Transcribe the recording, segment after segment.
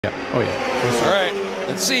Yeah. Oh, yeah. All right.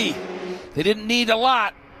 Let's see. They didn't need a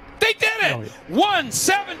lot. They did it! Oh, yeah.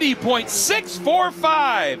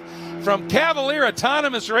 170.645 from Cavalier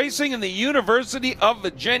Autonomous Racing in the University of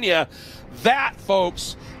Virginia. That,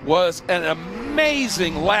 folks, was an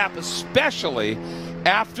amazing lap, especially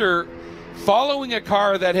after following a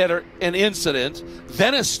car that had an incident,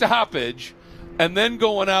 then a stoppage, and then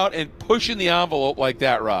going out and pushing the envelope like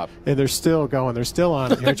that, Rob. And they're still going. They're still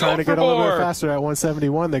on it. They're trying to get a little bit faster at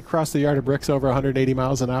 171. They crossed the yard of bricks over 180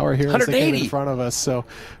 miles an hour here as they came in front of us. So,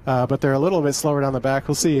 but they're a little bit slower down the back.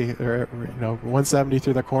 We'll see. They're, 170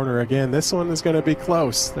 through the corner again. This one is going to be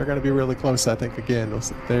close. They're going to be really close, I think, again.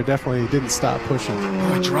 They definitely didn't stop pushing.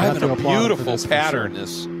 Driving a beautiful pattern.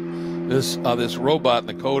 This robot in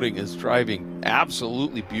the coating is driving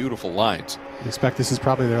absolutely beautiful lines. I expect this is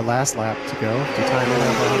probably their last lap to go. To time it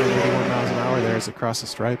up 181 miles an hour there as it crosses the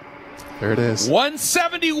stripe. There it is.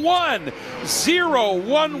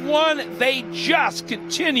 171.011. They just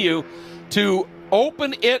continue to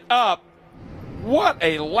open it up. What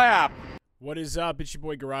a lap. What is up? It's your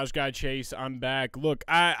boy Garage Guy Chase. I'm back. Look,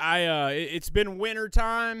 it's been winter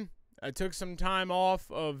time. I took some time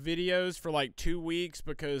off of videos for like 2 weeks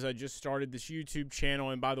because I just started this YouTube channel.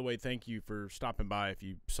 And by the way, thank you for stopping by if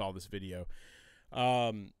you saw this video.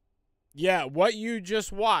 Yeah, what you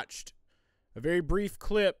just watched, a very brief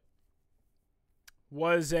clip,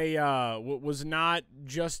 was not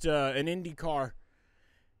just an IndyCar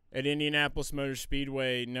at Indianapolis Motor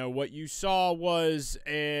Speedway. No, what you saw was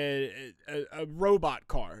a robot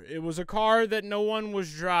car. It was a car that no one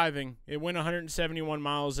was driving. It went 171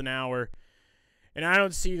 miles an hour, and I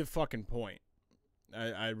don't see the fucking point.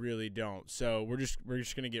 I really don't. So we're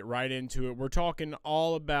just gonna get right into it. We're talking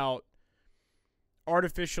all about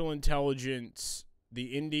artificial intelligence,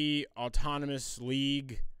 the Indy Autonomous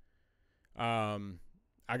League. I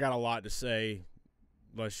got a lot to say.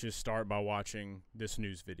 Let's just start by watching this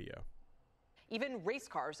news video. Even race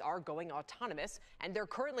cars are going autonomous, and they're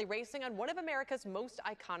currently racing on one of America's most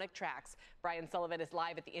iconic tracks. Brian Sullivan is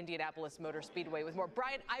live at the Indianapolis Motor Speedway with more.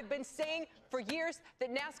 Brian, I've been saying for years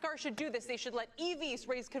that NASCAR should do this. They should let EVs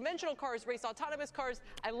race conventional cars, race autonomous cars.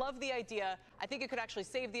 I love the idea. I think it could actually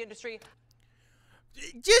save the industry.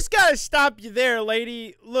 Just gotta stop you there,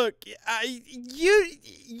 lady. Look, you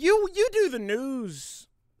do the news.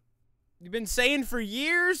 You've been saying for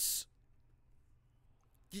years.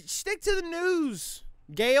 Stick to the news,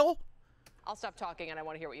 Gail. I'll stop talking, and I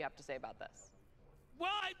want to hear what you have to say about this.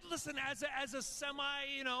 Well, listen, as a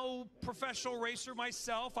professional racer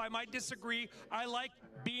myself, I might disagree. I like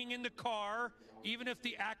being in the car, even if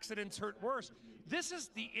the accidents hurt worse. This is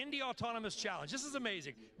the Indy Autonomous Challenge. This is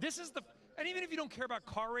amazing. And even if you don't care about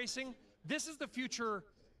car racing, this is the future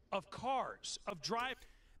of cars, of driving.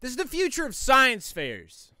 This is the future of science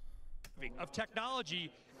fairs. Of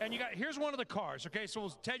technology, and here's one of the cars. Okay, so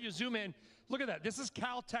Ted, you zoom in. Look at that. This is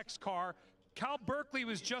Caltech's car. Cal Berkeley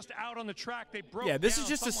was just out on the track. They broke. Yeah, this down is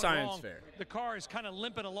just a science fair. The car is kind of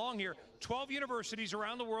limping along here. 12 universities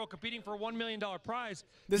around the world competing for a $1 million prize.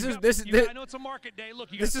 I know it's a market day.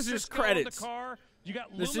 Look, this is just credits. On the car. You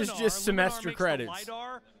got this Luminar. is just semester Luminar credits. Makes the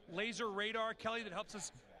LiDAR, laser radar, Kelly, that helps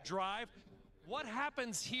us drive. What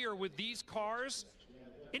happens here with these cars?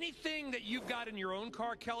 Anything that you've got in your own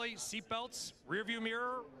car, Kelly, seatbelts, rear view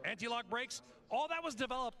mirror, anti-lock brakes, all that was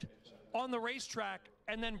developed on the racetrack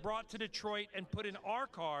and then brought to Detroit and put in our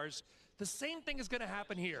cars. The same thing is going to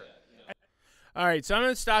happen here. All right, so I'm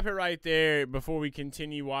going to stop it right there before we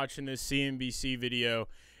continue watching this CNBC video.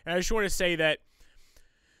 And I just want to say that,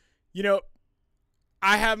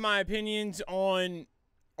 I have my opinions on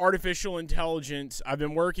artificial intelligence. I've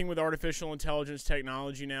been working with artificial intelligence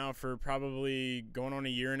technology now for probably going on a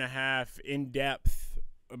year and a half, in depth,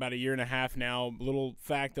 about a year and a half now. Little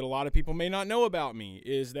fact that a lot of people may not know about me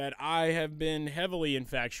is that I have been heavily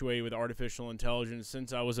infatuated with artificial intelligence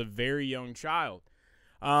since I was a very young child.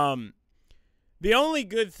 The only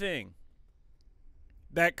good thing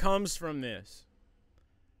that comes from this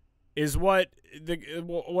is what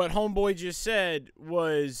homeboy just said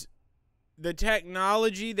was, the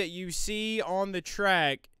technology that you see on the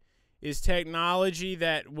track is technology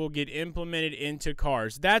that will get implemented into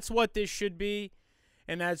cars. That's what this should be,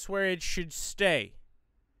 and that's where it should stay.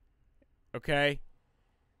 Okay?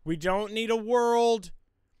 We don't need a world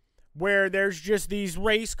where there's just these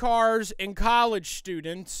race cars and college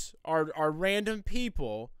students are random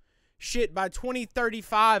people. Shit, by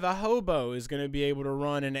 2035, a hobo is going to be able to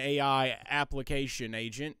run an AI application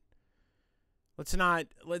agent. Let's not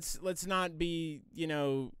be,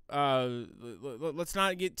 let's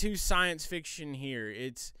not get too science fiction here.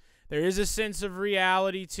 There is a sense of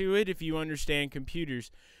reality to it if you understand computers.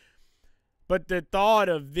 But the thought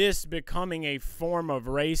of this becoming a form of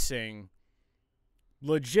racing,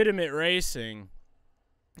 legitimate racing,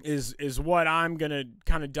 is what I'm going to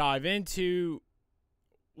kind of dive into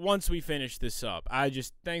once we finish this up.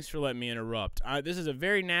 Thanks for letting me interrupt. This is a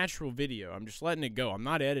very natural video. I'm just letting it go. I'm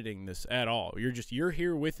not editing this at all. You're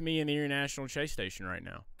here with me in the International Chase Station right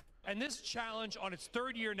now. And this challenge on its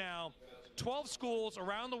third year now, 12 schools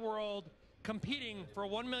around the world competing for a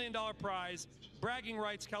 $1 million prize, bragging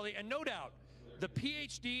rights, Kelly, and no doubt the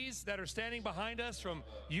PhDs that are standing behind us from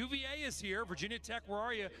UVA is here. Virginia Tech, where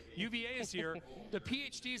are you? UVA is here. The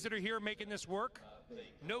PhDs that are here making this work,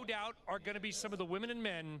 no doubt, are going to be some of the women and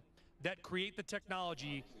men that create the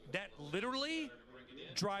technology that literally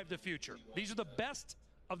drive the future. These are the best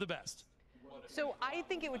of the best. So I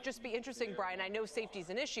think it would just be interesting, Brian. I know safety is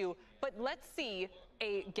an issue, but let's see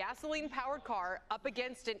a gasoline-powered car up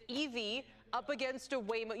against an EV, up against a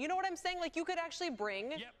Waymo. You know what I'm saying? Like, you could actually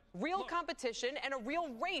bring real competition and a real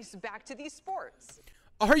race back to these sports.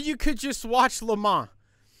 Or you could just watch Le Mans.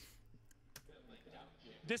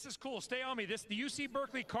 This is cool. Stay on me. The UC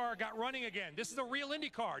Berkeley car got running again. This is a real Indy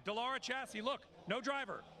car. Dallara chassis. Look, no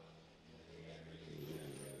driver.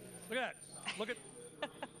 Look at that. Look at.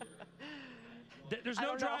 There's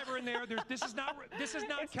no driver in there. This is not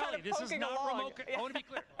Kelly. This is not remote. I want to be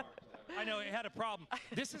clear. I know it had a problem.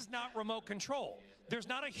 This is not remote control. There's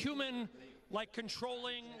not a human like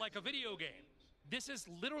controlling like a video game. This is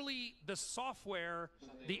literally the software,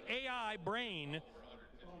 the AI brain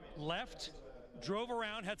left, drove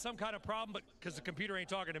around, had some kind of problem, but because the computer ain't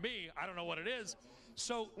talking to me, I don't know what it is.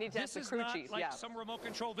 So this is not like some remote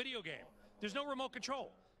control video game. There's no remote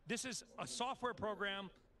control. This is a software program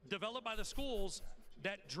developed by the schools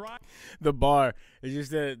that drive. The bar is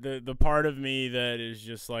just the part of me that is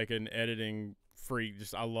just like an editing freak.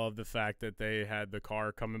 Just I love the fact that they had the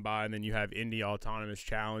car coming by, and then you have Indy Autonomous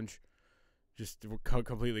Challenge, just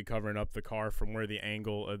completely covering up the car from where the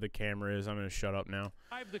angle of the camera is. I'm going to shut up now.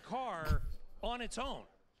 Drive the car on its own.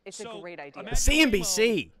 It's a great idea.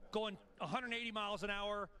 CNBC going 180 miles an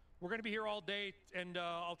hour. We're going to be here all day, and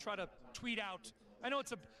I'll try to tweet out. I know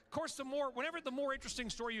it's of course whenever the more interesting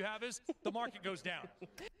story you have is, the market goes down.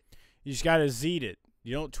 You just got to zeet it.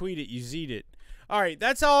 You don't tweet it, you zeet it. All right,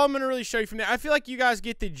 that's all I'm going to really show you from there. I feel like you guys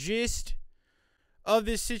get the gist of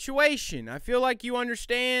this situation. I feel like you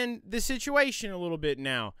understand the situation a little bit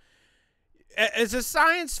now. As a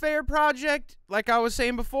science fair project, like I was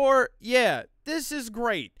saying before, yeah, this is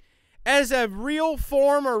great. As a real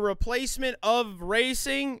form or replacement of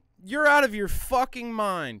racing, you're out of your fucking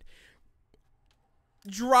mind.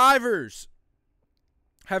 Drivers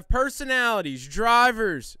have personalities.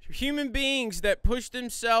 Drivers, human beings that push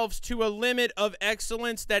themselves to a limit of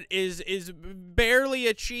excellence that is barely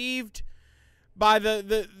achieved by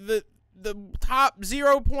the top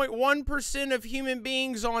 0.1% of human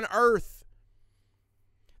beings on Earth.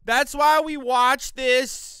 That's why we watch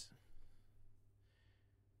this.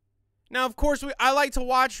 Now, of course, I like to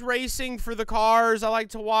watch racing for the cars. I like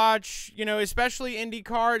to watch, you know, especially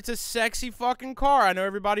IndyCar. It's a sexy fucking car. I know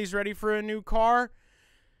everybody's ready for a new car.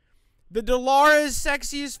 The Dallara is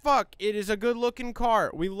sexy as fuck. It is a good-looking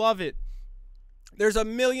car. We love it. There's a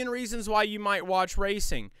million reasons why you might watch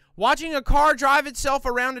racing. Watching a car drive itself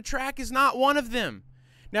around a track is not one of them.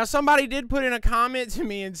 Now, somebody did put in a comment to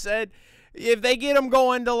me and said, if they get them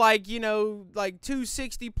going to, like, you know, like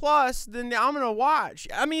 260 plus, then I'm going to watch.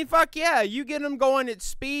 I mean, fuck yeah. You get them going at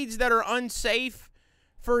speeds that are unsafe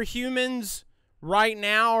for humans right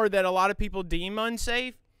now, or that a lot of people deem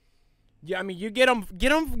unsafe. Yeah, I mean, you get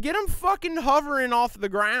them fucking hovering off the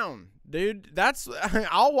ground, dude.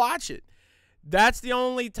 I'll watch it. That's the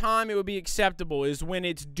only time it would be acceptable, is when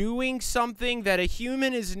it's doing something that a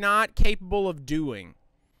human is not capable of doing.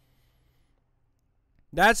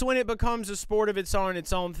 That's when it becomes a sport of its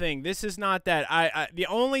own thing. This is not that. The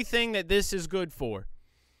only thing that this is good for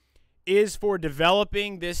is for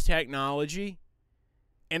developing this technology,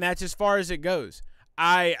 and that's as far as it goes.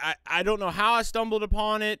 I don't know how I stumbled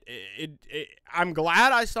upon it. I'm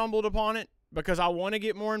glad I stumbled upon it, because I want to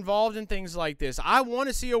get more involved in things like this. I want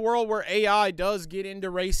to see a world where AI does get into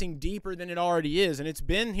racing deeper than it already is, and it's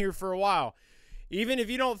been here for a while. Even if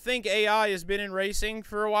you don't think AI has been in racing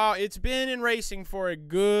for a while, it's been in racing for a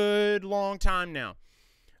good long time now.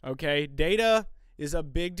 Okay, data is a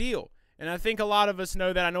big deal. And I think a lot of us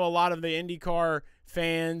know that. I know a lot of the IndyCar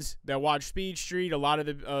fans that watch Speed Street, a lot of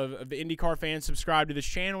the IndyCar fans subscribe to this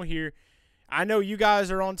channel here. I know you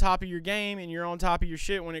guys are on top of your game, and you're on top of your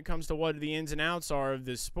shit when it comes to what the ins and outs are of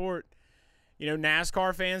this sport. You know,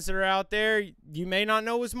 NASCAR fans that are out there, you may not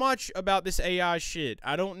know as much about this AI shit.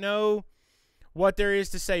 I don't know what there is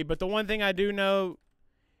to say, but the one thing I do know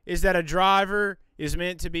is that a driver is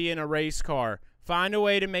meant to be in a race car. Find a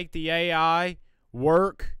way to make the AI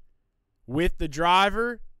work with the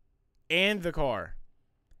driver and the car.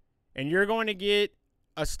 And you're going to get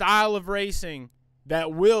a style of racing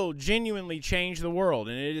that will genuinely change the world.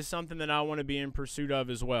 And it is something that I want to be in pursuit of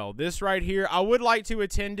as well. This right here, I would like to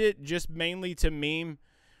attend it just mainly to meme.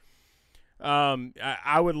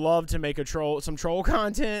 I would love to make some troll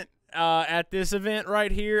content at this event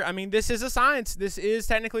right here. I mean, this is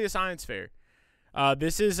technically a science fair.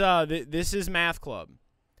 This is math club.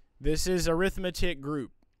 This is arithmetic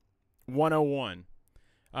group 101.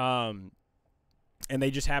 And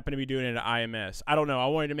they just happen to be doing it at IMS. I don't know. I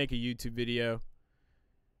wanted to make a YouTube video.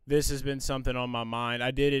 This has been something on my mind. I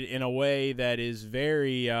did it in a way that is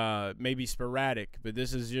very maybe sporadic, but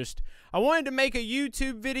this is just, I wanted to make a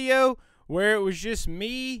YouTube video where it was just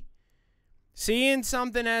me seeing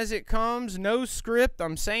something as it comes, no script.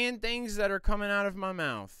 I'm saying things that are coming out of my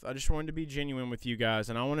mouth. I just wanted to be genuine with you guys,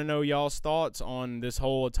 and I want to know y'all's thoughts on this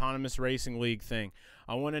whole autonomous racing league thing.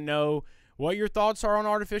 I want to know what your thoughts are on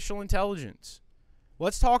artificial intelligence.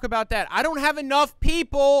 Let's talk about that. I don't have enough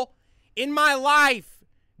people in my life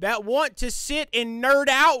that want to sit and nerd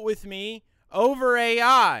out with me over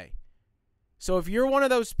AI. So if you're one of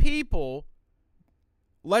those people,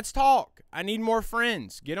 let's talk. I need more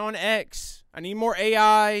friends. Get on X. I need more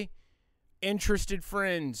AI interested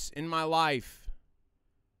friends in my life.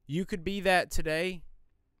 You could be that today.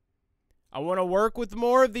 I want to work with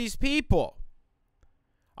more of these people.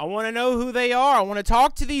 I want to know who they are. I want to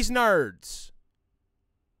talk to these nerds.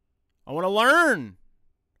 I want to learn.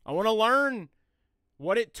 I want to learn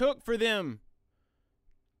what it took for them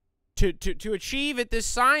to achieve at this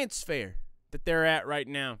science fair that they're at right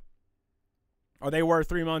now, or they were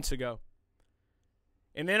 3 months ago.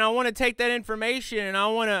 And then I want to take that information and I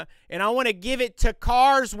want to give it to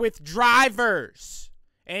cars with drivers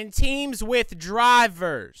and teams with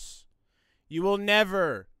drivers. You will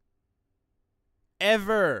never,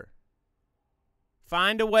 ever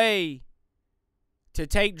find a way to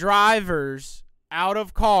take drivers out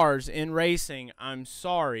of cars in racing. I'm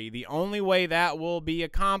sorry. The only way that will be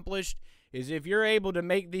accomplished is if you're able to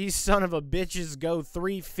make these son of a bitches go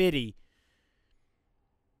 350.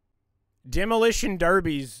 Demolition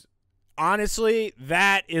derbies, honestly,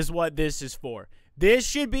 that is what this is for. This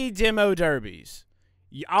should be demo derbies.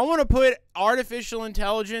 I want to put artificial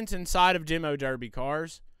intelligence inside of demo derby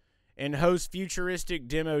cars and host futuristic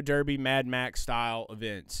demo derby Mad Max style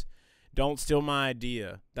events. Don't steal my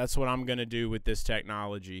idea. That's what I'm going to do with this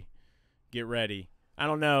technology. Get ready. I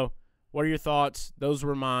don't know. What are your thoughts? Those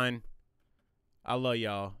were mine. I love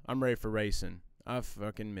y'all. I'm ready for racing. I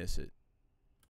fucking miss it.